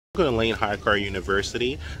Welcome to Layn HyreCar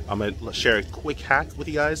University. I'm going to share a quick hack with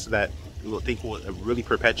you guys that you will think will really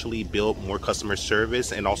perpetually build more customer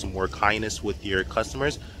service and also more kindness with your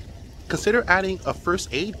customers. Consider adding a first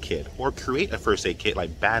aid kit or create a first aid kit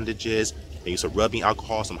like bandages, maybe some rubbing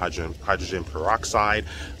alcohol, some hydrogen peroxide,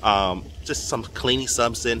 just some cleaning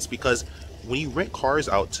substance, because when you rent cars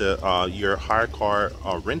out to your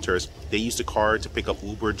HyreCar renters, they use the car to pick up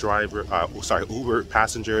Uber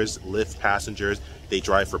passengers, Lyft passengers. They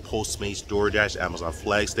drive for Postmates, DoorDash, Amazon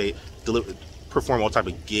Flex. They perform all type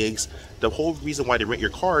of gigs. The whole reason why they rent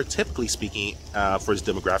your car, typically speaking, for this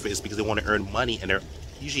demographic, is because they want to earn money, and they're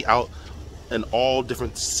usually out in all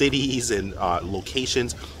different cities and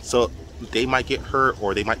locations. So they might get hurt,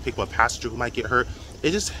 or they might pick up a passenger who might get hurt.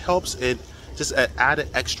 It just helps it. Just add an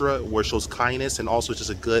extra where it shows kindness, and also just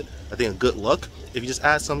a good look. If you just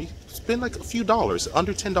add some, you spend like a few dollars,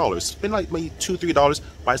 under $10. Spend like maybe $2, $3.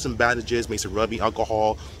 Buy some bandages, make some rubbing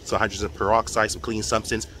alcohol, some hydrogen peroxide, some cleaning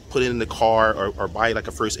substance. Put it in the car, or buy like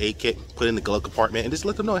a first aid kit. Put it in the glove compartment, and just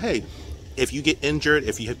let them know, hey, if you get injured,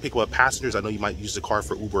 if you pick up passengers, I know you might use the car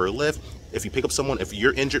for Uber or Lyft. If you pick up someone, if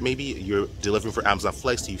you're injured, maybe you're delivering for Amazon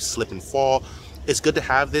Flex, you slip and fall. It's good to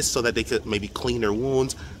have this so that they could maybe clean their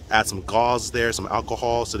wounds, add some gauze there, some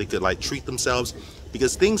alcohol, so they could like treat themselves,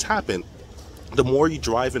 because things happen. The more you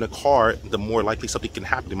drive in a car, the more likely something can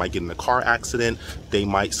happen. They might get in a car accident, they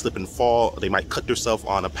might slip and fall, they might cut themselves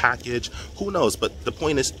on a package, who knows? But the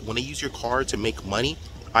point is, when they use your car to make money,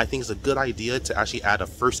 I think it's a good idea to actually add a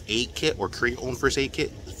first aid kit or create your own first aid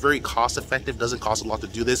kit. It's very cost effective, doesn't cost a lot to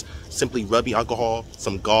do this. Simply rubbing alcohol,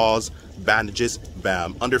 some gauze, bandages,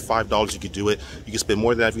 bam, under $5 you could do it. You can spend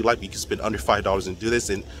more than that if you like, but you can spend under $5 and do this,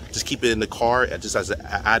 and just keep it in the car just as an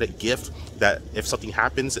added gift, that if something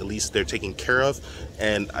happens, at least they're taken care of.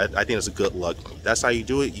 And I think it's a good look. That's how you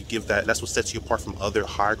do it. You give that. That's what sets you apart from other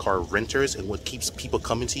HyreCar renters, and what keeps people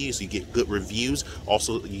coming to you. So you get good reviews.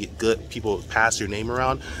 Also, you get good people pass your name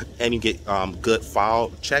around, and you get good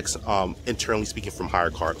file checks, internally speaking, from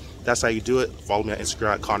HyreCar. That's how you do it. Follow me on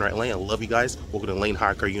Instagram at Conrad Layn. I love you guys. Welcome to Layn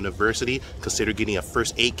HyreCar University. Consider getting a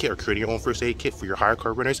first aid kit or creating your own first aid kit for your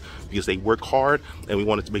HyreCar renters, because they work hard, and we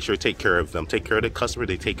wanted to make sure to take care of them. Take care of the customer.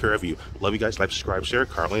 They take care of you. Love you guys. Like, subscribe, share.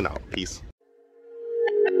 Conrad Layn out. Peace.